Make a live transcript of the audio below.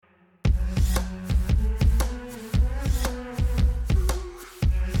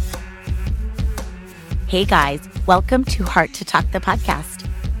Hey guys, welcome to Heart to Talk, the podcast.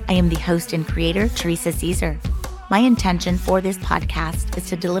 I am the host and creator, Teresa Caesar. My intention for this podcast is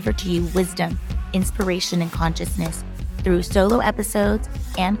to deliver to you wisdom, inspiration, and consciousness through solo episodes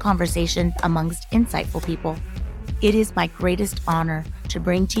and conversations amongst insightful people. It is my greatest honor to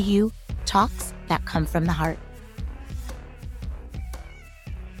bring to you talks that come from the heart.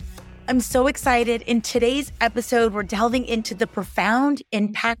 I'm so excited. In today's episode, we're delving into the profound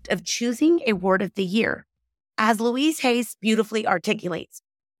impact of choosing a word of the year. As Louise Hayes beautifully articulates,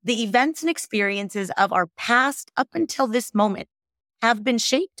 the events and experiences of our past up until this moment have been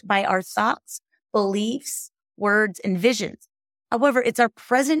shaped by our thoughts, beliefs, words, and visions. However, it's our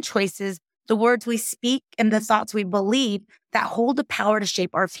present choices, the words we speak, and the thoughts we believe that hold the power to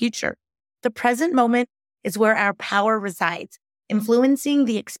shape our future. The present moment is where our power resides, influencing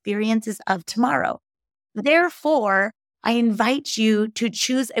the experiences of tomorrow. Therefore, I invite you to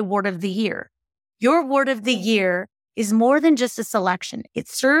choose a word of the year. Your word of the year is more than just a selection. It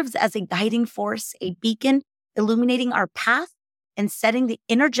serves as a guiding force, a beacon, illuminating our path and setting the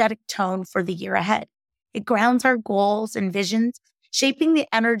energetic tone for the year ahead. It grounds our goals and visions, shaping the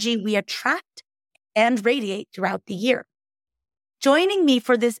energy we attract and radiate throughout the year. Joining me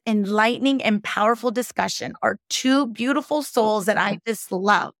for this enlightening and powerful discussion are two beautiful souls that I just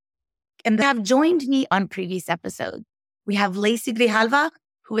love and that have joined me on previous episodes. We have Lacey Grijalva,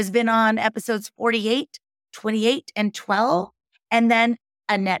 who has been on episodes 48, 28, and 12, and then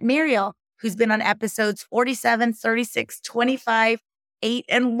Annette Muriel, who's been on episodes 47, 36, 25, 8,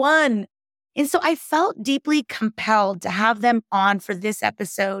 and 1. And so I felt deeply compelled to have them on for this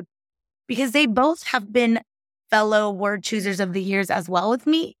episode because they both have been fellow word choosers of the years as well with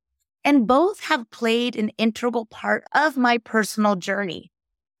me, and both have played an integral part of my personal journey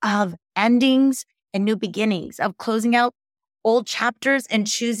of endings and new beginnings, of closing out old chapters and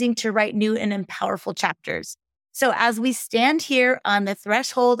choosing to write new and powerful chapters. So as we stand here on the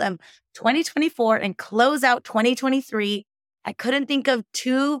threshold of 2024 and close out 2023, I couldn't think of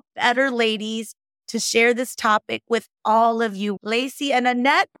two better ladies to share this topic with all of you. Lacey and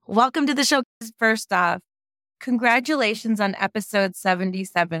Annette, welcome to the show. First off, congratulations on episode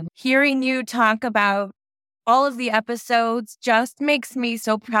 77. Hearing you talk about all of the episodes just makes me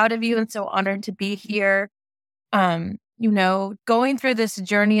so proud of you and so honored to be here. Going through this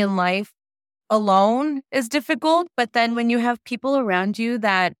journey in life alone is difficult, but then when you have people around you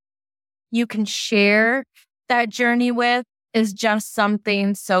that you can share that journey with is just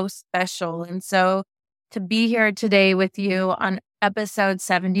something so special. And so to be here today with you on episode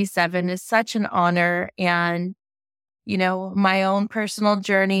 77 is such an honor. And, my own personal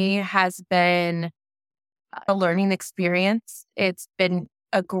journey has been a learning experience. It's been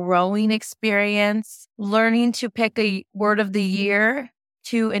a growing experience, learning to pick a word of the year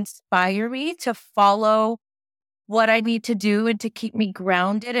to inspire me to follow what I need to do and to keep me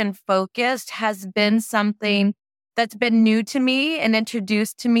grounded and focused has been something that's been new to me and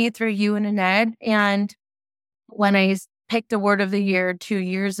introduced to me through you and Annette. And when I picked a word of the year 2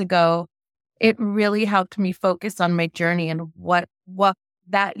 years ago, it really helped me focus on my journey and what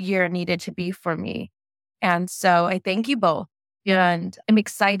that year needed to be for me. And so I thank you both. And I'm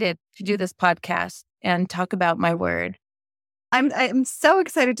excited to do this podcast and talk about my word. I'm so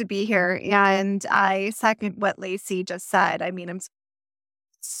excited to be here. And I second what Lacey just said. I mean, I'm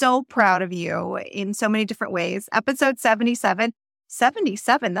so proud of you in so many different ways. Episode 77,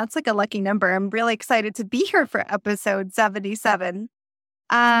 that's like a lucky number. I'm really excited to be here for episode 77.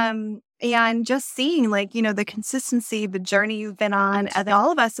 And just seeing the consistency, the journey you've been on, and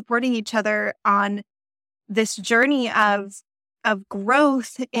all of us supporting each other on this journey of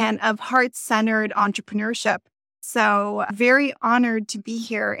growth and of heart-centered entrepreneurship. So very honored to be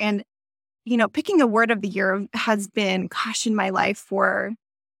here. And, picking a word of the year has been, in my life for,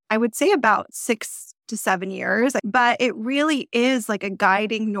 I would say about 6 to 7 years. But it really is like a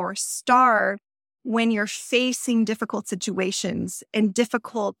guiding North Star when you're facing difficult situations and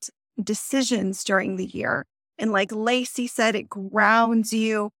difficult decisions during the year. And like Lacey said, it grounds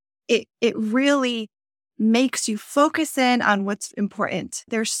you. It really makes you focus in on what's important.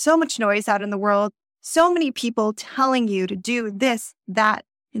 There's so much noise out in the world, so many people telling you to do this, that,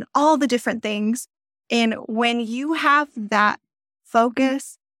 and all the different things. And when you have that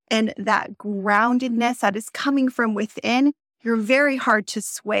focus and that groundedness that is coming from within, you're very hard to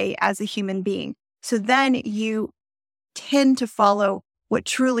sway as a human being. So then you tend to follow what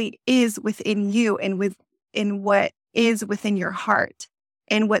truly is within you and within what is within your heart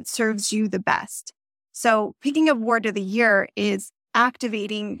and what serves you the best. So picking a word of the year is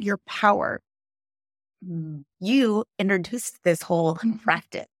activating your power. You introduced this whole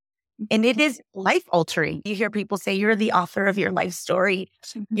practice. And it is life altering. You hear people say you're the author of your life story,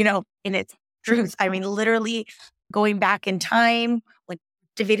 and it's truth. I mean, literally going back in time, like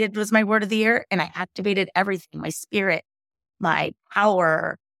activated was my word of the year. And I activated everything, my spirit, my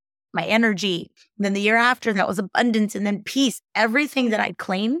power, my energy. And then the year after, that was abundance and then peace. Everything that I'd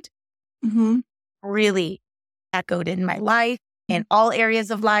claimed really echoed in my life and all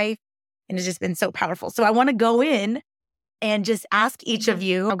areas of life. And it's just been so powerful. So I want to go in and just ask each of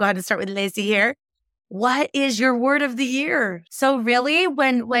you, I'll go ahead and start with Lacey here. What is your word of the year? So really,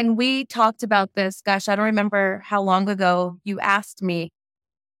 when we talked about this, gosh, I don't remember how long ago you asked me.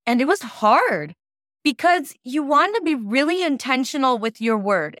 And it was hard because you want to be really intentional with your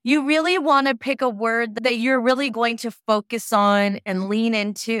word. You really want to pick a word that you're really going to focus on and lean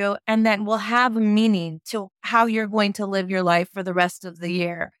into, and that will have meaning to how you're going to live your life for the rest of the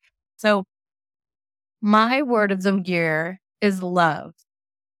year. So my word of the year is love.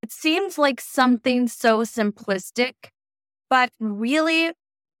 It seems like something so simplistic, but really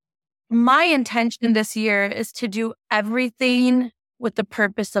my intention this year is to do everything with the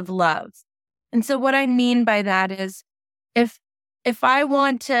purpose of love. And so what I mean by that is if I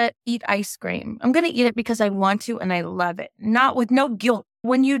want to eat ice cream, I'm going to eat it because I want to and I love it, not with no guilt.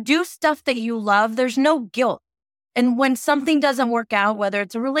 When you do stuff that you love, there's no guilt. And when something doesn't work out, whether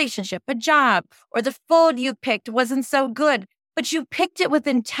it's a relationship, a job, or the food you picked wasn't so good, but you picked it with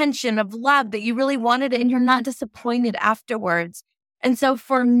intention of love that you really wanted it and you're not disappointed afterwards. And so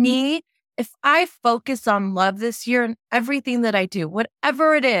for me, if I focus on love this year in everything that I do,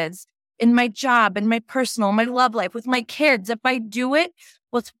 whatever it is, in my job, in my personal, my love life, with my kids, if I do it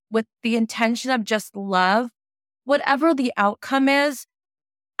with the intention of just love, whatever the outcome is,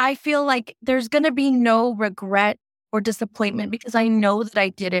 I feel like there's going to be no regret or disappointment because I know that I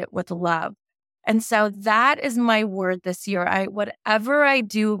did it with love. And so that is my word this year. Whatever I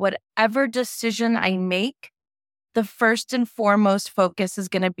do, whatever decision I make, the first and foremost focus is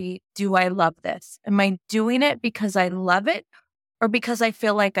going to be, do I love this? Am I doing it because I love it or because I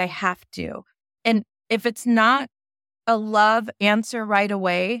feel like I have to? And if it's not a love answer right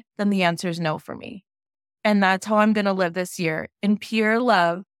away, then the answer is no for me. And that's how I'm going to live this year, in pure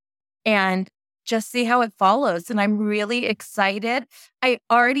love, and just see how it follows. And I'm really excited.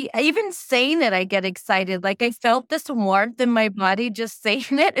 Even saying it, I get excited. Like I felt this warmth in my body just saying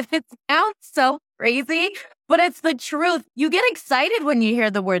it. If it sounds so crazy, but it's the truth. You get excited when you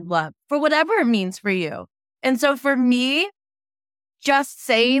hear the word love for whatever it means for you. And so for me, just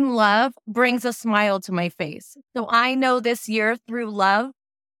saying love brings a smile to my face. So I know this year through love,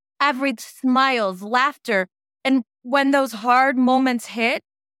 every smiles, laughter. And when those hard moments hit,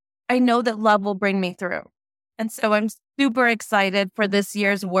 I know that love will bring me through. And so I'm super excited for this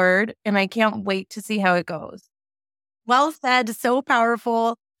year's word, and I can't wait to see how it goes. Well said. So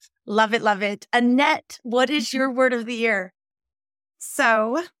powerful. Love it. Love it. Annette, what is your word of the year?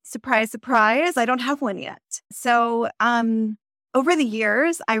 So, surprise, surprise, I don't have one yet. So, over the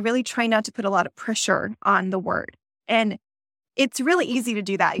years, I really try not to put a lot of pressure on the word. And it's really easy to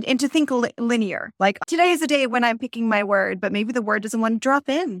do that and to think linear. Like today is a day when I'm picking my word, but maybe the word doesn't want to drop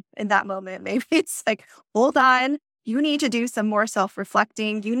in that moment. Maybe it's like, hold on, you need to do some more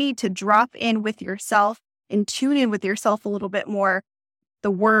self-reflecting. You need to drop in with yourself and tune in with yourself a little bit more.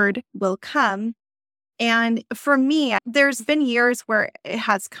 The word will come. And for me, there's been years where it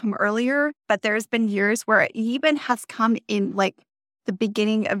has come earlier, but there's been years where it even has come in like the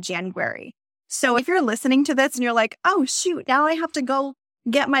beginning of January. So if you're listening to this and you're like, oh, shoot, now I have to go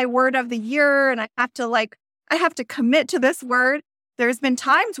get my word of the year and I have to commit to this word. There's been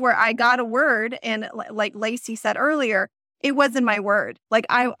times where I got a word and like Lacey said earlier, it wasn't my word. Like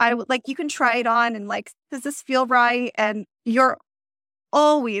I like you can try it on and like, does this feel right? And you're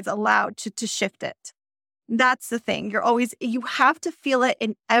always allowed to shift it. That's the thing. You have to feel it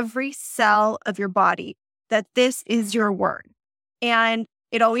in every cell of your body that this is your word. And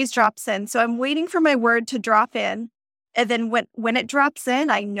it always drops in. So I'm waiting for my word to drop in. And then when it drops in,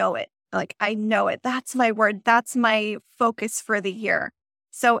 I know it. Like, I know it. That's my word. That's my focus for the year.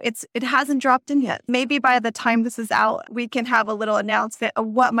 So it hasn't dropped in yet. Maybe by the time this is out, we can have a little announcement of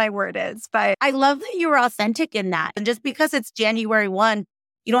what my word is. But I love that you were authentic in that. And just because it's January 1,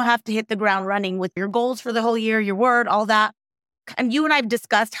 you don't have to hit the ground running with your goals for the whole year, your word, all that. And you and I have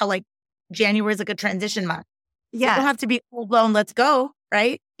discussed how like January is like a transition month. Yeah. You don't have to be full blown, let's go,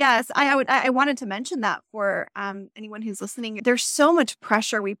 right? Yes. I wanted to mention that for anyone who's listening. There's so much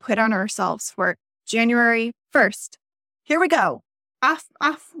pressure we put on ourselves for January 1st. Here we go. Off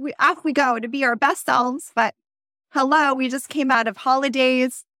we go to be our best selves. But hello, we just came out of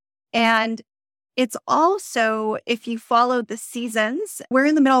holidays and It's also, if you follow the seasons, we're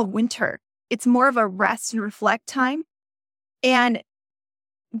in the middle of winter. It's more of a rest and reflect time. And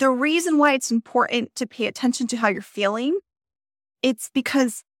the reason why it's important to pay attention to how you're feeling, it's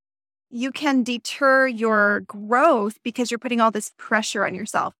because you can deter your growth because you're putting all this pressure on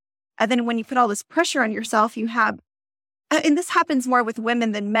yourself. And then when you put all this pressure on yourself, you have, and this happens more with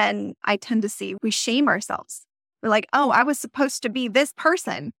women than men, I tend to see, we shame ourselves. We're like, oh, I was supposed to be this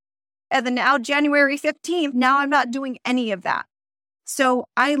person. And then now January 15th, now I'm not doing any of that. So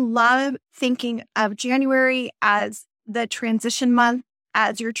I love thinking of January as the transition month,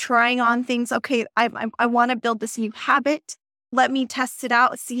 as you're trying on things. Okay, I want to build this new habit. Let me test it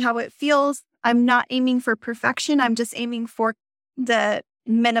out, see how it feels. I'm not aiming for perfection. I'm just aiming for the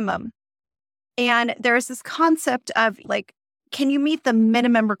minimum. And there's this concept of like, can you meet the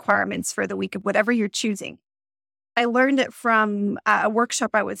minimum requirements for the week of whatever you're choosing? I learned it from a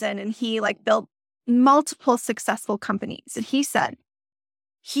workshop I was in, and he like built multiple successful companies. And he said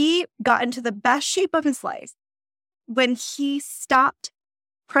he got into the best shape of his life when he stopped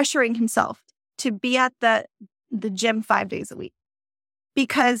pressuring himself to be at the gym 5 days a week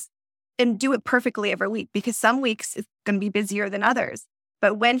and do it perfectly every week, because some weeks it's going to be busier than others.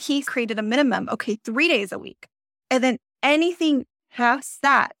 But when he created a minimum, 3 days a week, and then anything past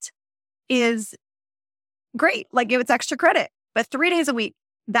that is great. Like it's extra credit, but 3 days a week,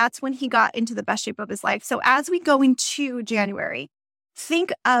 that's when he got into the best shape of his life. So as we go into January,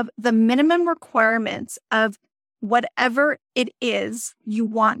 think of the minimum requirements of whatever it is you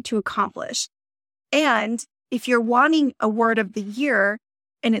want to accomplish. And if you're wanting a word of the year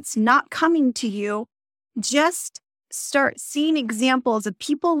and it's not coming to you, just start seeing examples of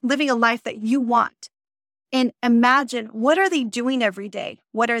people living a life that you want. And imagine, what are they doing every day?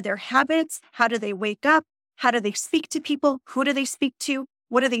 What are their habits? How do they wake up? How do they speak to people? Who do they speak to?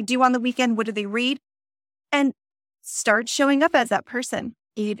 What do they do on the weekend? What do they read? And start showing up as that person.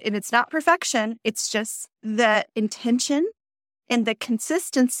 And it's not perfection. It's just the intention and the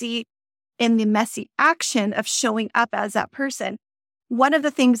consistency and the messy action of showing up as that person. One of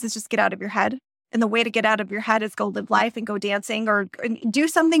the things is just get out of your head. And the way to get out of your head is go live life and go dancing or do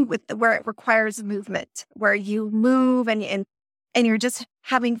something where it requires movement, where you move and you're just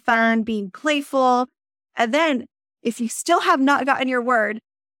having fun, being playful. And then if you still have not gotten your word,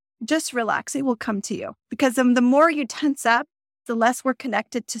 just relax. It will come to you, because the more you tense up, the less we're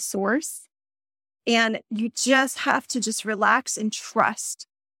connected to source. And you just have to just relax and trust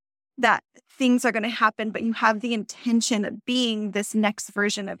that things are going to happen, but you have the intention of being this next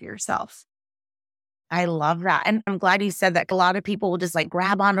version of yourself. I love that. And I'm glad you said that. A lot of people will just like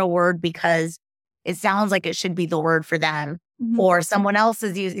grab on a word because it sounds like it should be the word for them, or someone else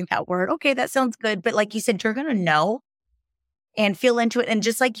is using that word. Okay, that sounds good. But like you said, you're going to know and feel into it. And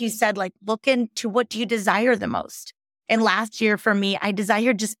just like you said, like look into, what do you desire the most? And last year for me, I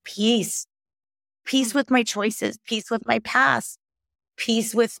desired just peace with my choices, peace with my past,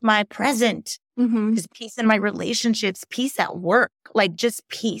 peace with my present, just peace in my relationships, peace at work, like just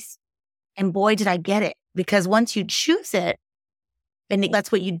peace. And boy, did I get it, because once you choose it, and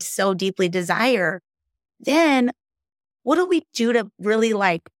that's what you so deeply desire, then what do we do to really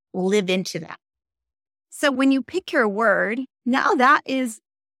like live into that? So when you pick your word, now that is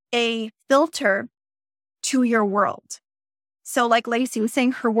a filter to your world. So like Lacey was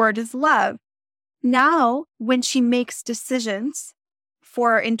saying, her word is love. Now, when she makes decisions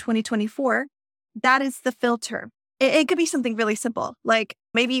in 2024, that is the filter. It could be something really simple, like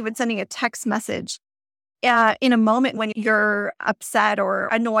maybe even sending a text message in a moment when you're upset or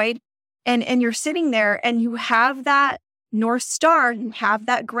annoyed, and you're sitting there and you have that North Star, you have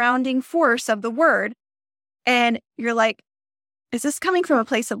that grounding force of the word, and you're like, is this coming from a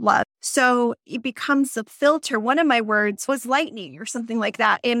place of love? So it becomes a filter. One of my words was lightning or something like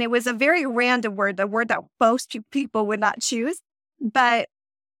that. And it was a very random word, a word that most people would not choose. But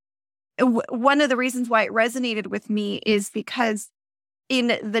one of the reasons why it resonated with me is because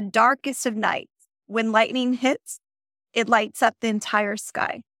in the darkest of nights, when lightning hits, it lights up the entire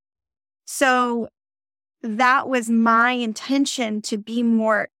sky. So that was my intention, to be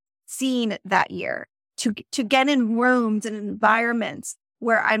more seen that year, to get in rooms and environments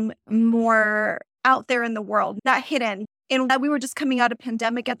where I'm more out there in the world, not hidden. And we were just coming out of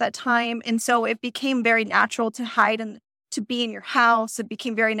pandemic at that time. And so it became very natural to hide and to be in your house. It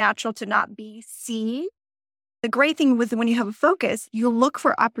became very natural to not be seen. The great thing with when you have a focus, you look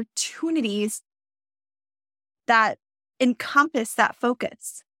for opportunities that encompass that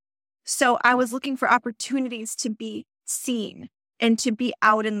focus. So I was looking for opportunities to be seen and to be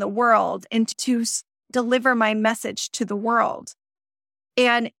out in the world and to deliver my message to the world.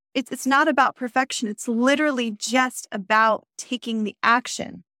 And It's not about perfection. It's literally just about taking the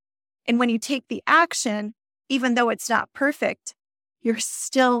action. And when you take the action, even though it's not perfect, you're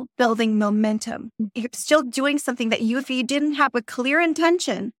still building momentum. You're still doing something that if you didn't have a clear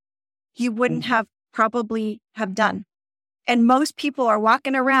intention, you wouldn't have probably have done. And most people are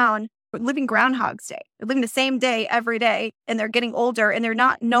walking around living Groundhog's Day. They're living the same day every day, and they're getting older, and they're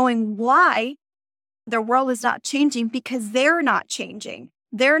not knowing why their world is not changing, because they're not changing.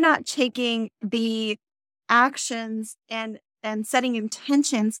 They're not taking the actions and setting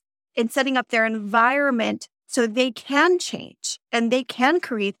intentions and setting up their environment so they can change and they can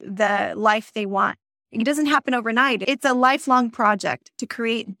create the life they want. It doesn't happen overnight. It's a lifelong project to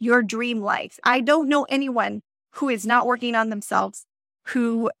create your dream life. I don't know anyone who is not working on themselves,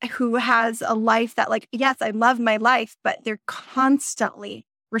 who has a life that, like, yes, I love my life, but they're constantly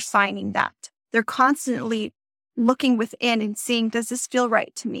refining that. They're constantly looking within and seeing, does this feel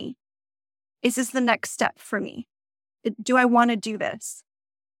right to me? Is this the next step for me? Do I want to do this?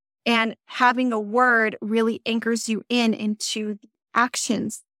 And having a word really anchors you into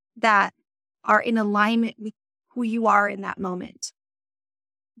actions that are in alignment with who you are in that moment.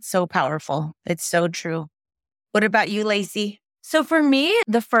 So powerful. It's so true. What about you, Lacey? So for me,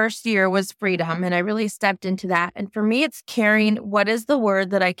 the first year was freedom, and I really stepped into that. And for me, it's carrying what is the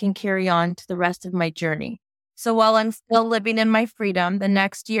word that I can carry on to the rest of my journey. So while I'm still living in my freedom, the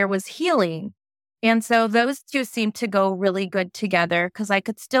next year was healing. And so those two seemed to go really good together, because I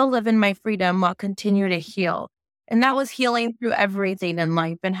could still live in my freedom while continue to heal. And that was healing through everything in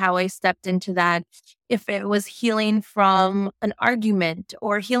life and how I stepped into that. If it was healing from an argument,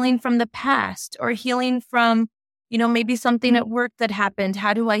 or healing from the past, or healing from, maybe something at work that happened,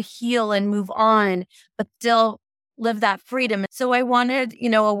 how do I heal and move on, but still live that freedom? So I wanted,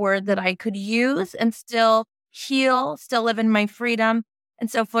 a word that I could use and still heal, still live in my freedom.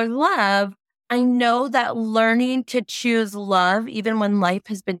 And so for love, I know that learning to choose love, even when life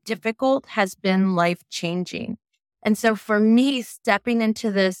has been difficult, has been life-changing. And so for me, stepping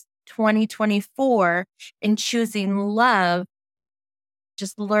into this 2024 and choosing love,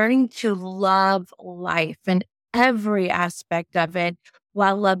 just learning to love life and every aspect of it,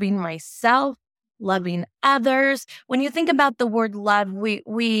 while loving myself, loving others. When you think about the word love,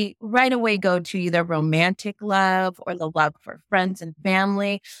 we right away go to either romantic love or the love for friends and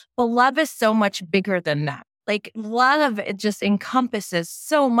family. But love is so much bigger than that. Like, love, it just encompasses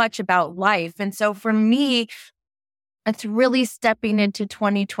so much about life. And so for me, it's really stepping into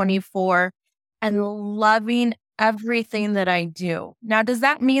 2024 and loving everything that I do. Now, does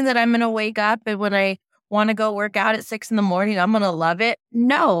that mean that I'm going to wake up and when I want to go work out at 6 a.m, I'm going to love it?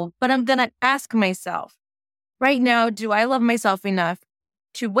 No, but I'm going to ask myself right now, do I love myself enough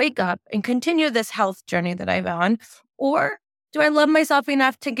to wake up and continue this health journey that I'm on? Or do I love myself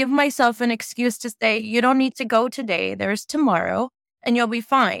enough to give myself an excuse to say, you don't need to go today, there's tomorrow, and you'll be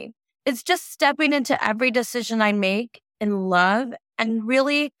fine? It's just stepping into every decision I make in love, and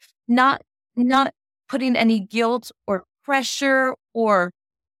really not putting any guilt or pressure, or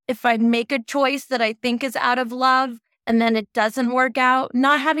if I make a choice that I think is out of love and then it doesn't work out,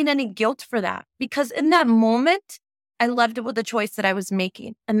 not having any guilt for that. Because in that moment, I loved it with the choice that I was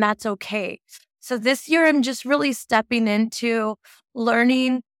making, and that's okay. So this year, I'm just really stepping into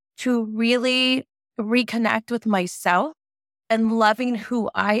learning to really reconnect with myself and loving who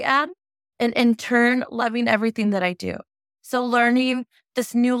I am, and in turn, loving everything that I do. So learning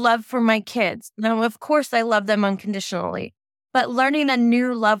this new love for my kids. Now, of course, I love them unconditionally, but learning a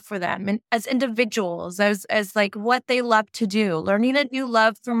new love for them and as individuals, as like what they love to do, learning a new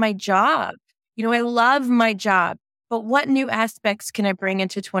love for my job. I love my job, but what new aspects can I bring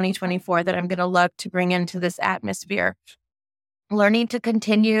into 2024 that I'm going to love to bring into this atmosphere? Learning to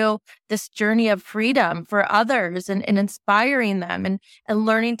continue this journey of freedom for others and inspiring them and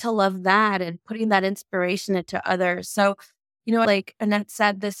learning to love that and putting that inspiration into others. So, like Annette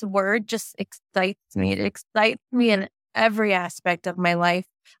said, this word just excites me. It excites me in every aspect of my life.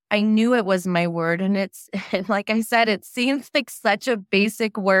 I knew it was my word. And it's, like I said, it seems like such a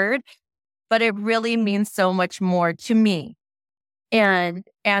basic word, but it really means so much more to me. And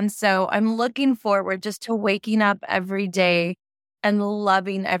so I'm looking forward just to waking up every day and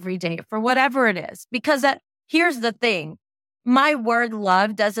loving every day for whatever it is. Because here's the thing, my word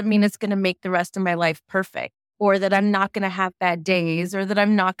love doesn't mean it's going to make the rest of my life perfect, or that I'm not going to have bad days, or that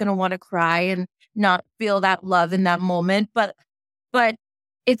I'm not going to want to cry and not feel that love in that moment. But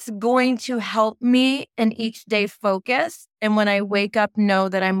it's going to help me in each day focus. And when I wake up, know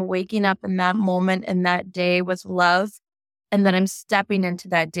that I'm waking up in that moment and that day with love, and that I'm stepping into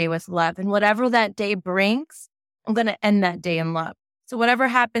that day with love. And whatever that day brings, I'm going to end that day in love. So whatever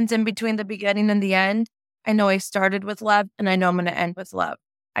happens in between the beginning and the end, I know I started with love and I know I'm going to end with love.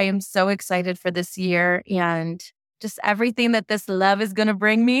 I am so excited for this year and just everything that this love is going to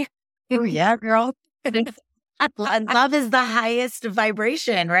bring me. Oh, yeah, girl. Love is the highest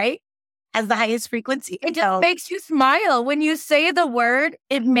vibration, right? Has the highest frequency. It just makes you smile. When you say the word,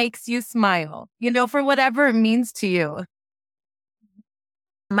 it makes you smile, for whatever it means to you.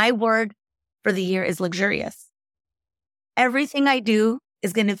 My word for the year is luxurious. Everything I do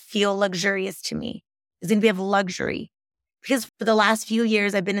is going to feel luxurious to me. It's going to be of luxury. Because for the last few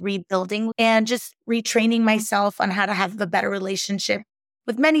years, I've been rebuilding and just retraining myself on how to have a better relationship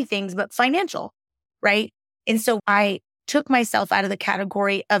with many things, but financial, right? And so I took myself out of the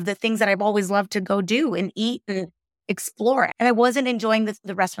category of the things that I've always loved to go do and eat and explore. And I wasn't enjoying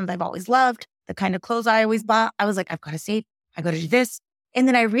the restaurants I've always loved, the kind of clothes I always bought. I was like, I've got to save. I got to do this. And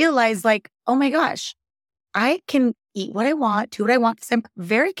then I realized oh my gosh, I can eat what I want, do what I want, because I'm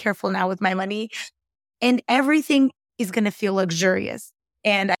very careful now with my money. And everything is going to feel luxurious.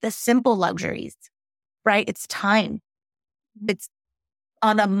 And the simple luxuries, right? It's time. It's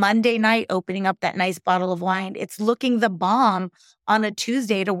on a Monday night, opening up that nice bottle of wine. It's looking the bomb on a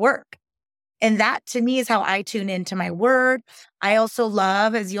Tuesday to work. And that to me is how I tune into my word. I also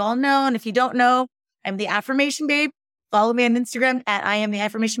love, as you all know, and if you don't know, I'm the Affirmation Babe. Follow me on Instagram at I am the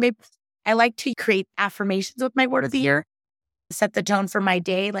Affirmation Babe. I like to create affirmations with my word of the year, set the tone for my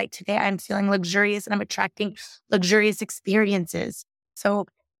day. Like today, I'm feeling luxurious and I'm attracting luxurious experiences. So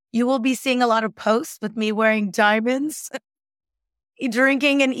you will be seeing a lot of posts with me wearing diamonds,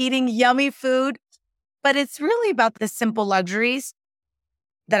 drinking and eating yummy food. But it's really about the simple luxuries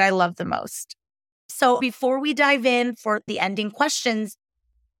that I love the most. So before we dive in for the ending questions,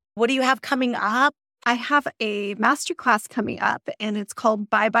 what do you have coming up? I have a masterclass coming up and it's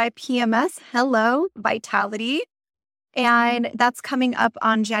called Bye Bye PMS, Hello Vitality. And that's coming up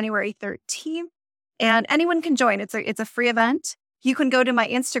on January 13th. And anyone can join. It's a free event. You can go to my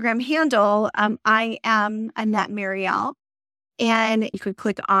Instagram handle. I am Annette Marielle. And you could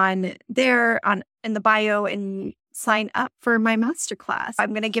click on there in the bio and sign up for my masterclass.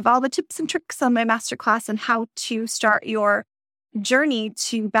 I'm going to give all the tips and tricks on my masterclass on how to start your journey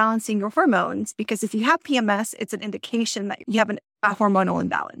to balancing your hormones. Because if you have PMS, it's an indication that you have a hormonal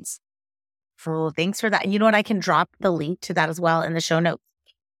imbalance. Oh, thanks for that. And you know what? I can drop the link to that as well in the show notes.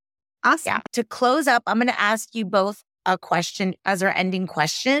 Awesome. Yeah. To close up, I'm going to ask you both a question as our ending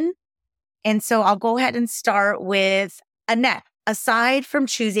question. And so I'll go ahead and start with Annette. Aside from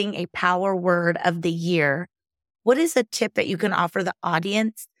choosing a power word of the year, what is a tip that you can offer the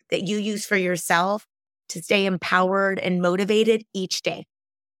audience that you use for yourself to stay empowered and motivated each day?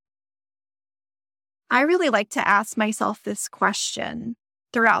 I really like to ask myself this question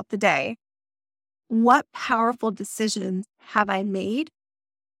throughout the day. What powerful decisions have I made?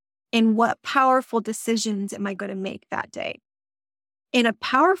 And what powerful decisions am I going to make that day? And a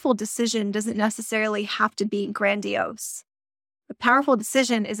powerful decision doesn't necessarily have to be grandiose. A powerful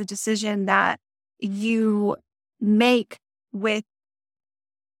decision is a decision that you make with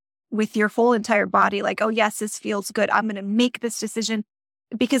your whole entire body. Like, oh, yes, this feels good. I'm going to make this decision.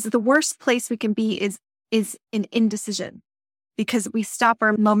 Because the worst place we can be is in indecision. Because we stop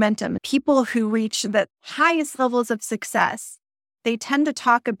our momentum. People who reach the highest levels of success, they tend to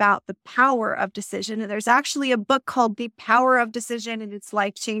talk about the power of decision. And there's actually a book called The Power of Decision, and it's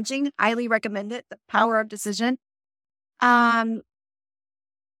life-changing. Highly recommend it, The Power of Decision. The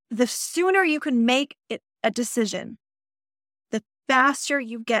sooner you can make it a decision, the faster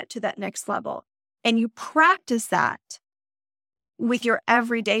you get to that next level. And you practice that with your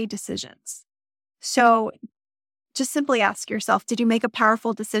everyday decisions. So just simply ask yourself, did you make a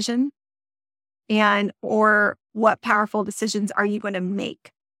powerful decision? Or what powerful decisions are you going to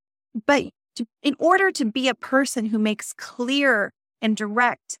make? But in order to be a person who makes clear and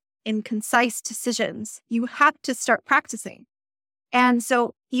direct and concise decisions, you have to start practicing. And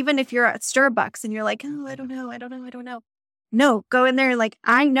so even if you're at Starbucks and you're like, oh, I don't know. No, go in there like,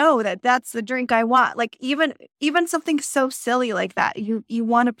 I know that that's the drink I want. Like even something so silly like that, you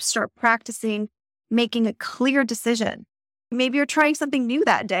want to start practicing making a clear decision. Maybe you're trying something new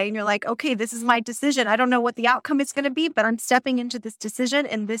that day and you're like, okay, this is my decision. I don't know what the outcome is going to be, but I'm stepping into this decision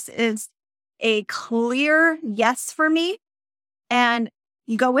and this is a clear yes for me. And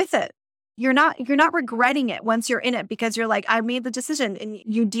you go with it. You're not regretting it once you're in it because you're like, I made the decision, and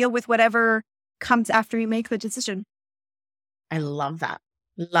you deal with whatever comes after you make the decision. I love that.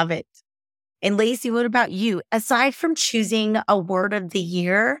 Love it. And Lacey, what about you? Aside from choosing a word of the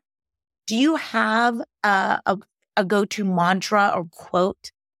year, do you have a go-to mantra or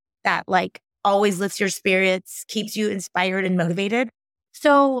quote that like always lifts your spirits, keeps you inspired and motivated?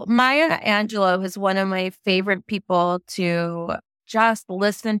 So Maya Angelou is one of my favorite people to just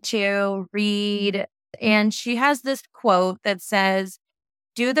listen to, read. And she has this quote that says,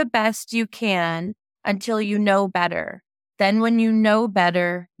 "Do the best you can until you know better. Then when you know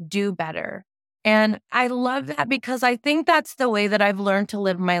better, do better." And I love that because I think that's the way that I've learned to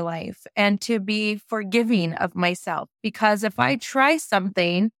live my life and to be forgiving of myself. Because if I try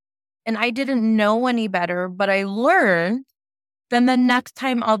something and I didn't know any better, but I learned, then the next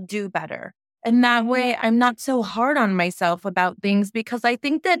time I'll do better. And that way I'm not so hard on myself about things, because I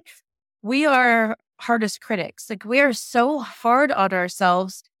think that we are hardest critics. Like, we are so hard on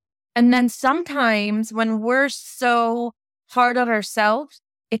ourselves. And then sometimes when we're so hard on ourselves,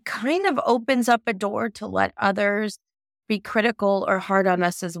 it kind of opens up a door to let others be critical or hard on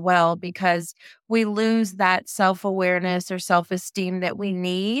us as well, because we lose that self-awareness or self-esteem that we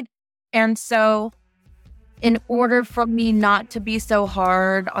need. And so in order for me not to be so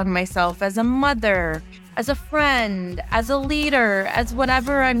hard on myself as a mother, as a friend, as a leader, as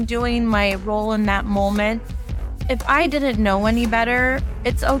whatever I'm doing my role in that moment, if I didn't know any better,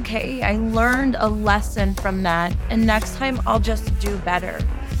 it's okay. I learned a lesson from that, and next time I'll just do better.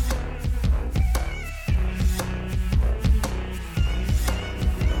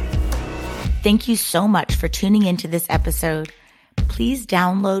 Thank you so much for tuning into this episode. Please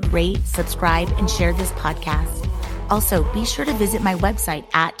download, rate, subscribe, and share this podcast. Also, be sure to visit my website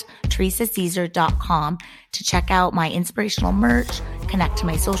at teresacaesar.com to check out my inspirational merch, connect to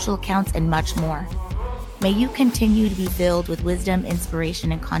my social accounts, and much more. May you continue to be filled with wisdom,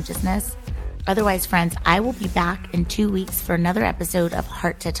 inspiration, and consciousness. Otherwise, friends, I will be back in 2 weeks for another episode of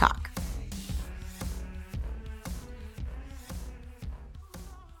Heart to Talk.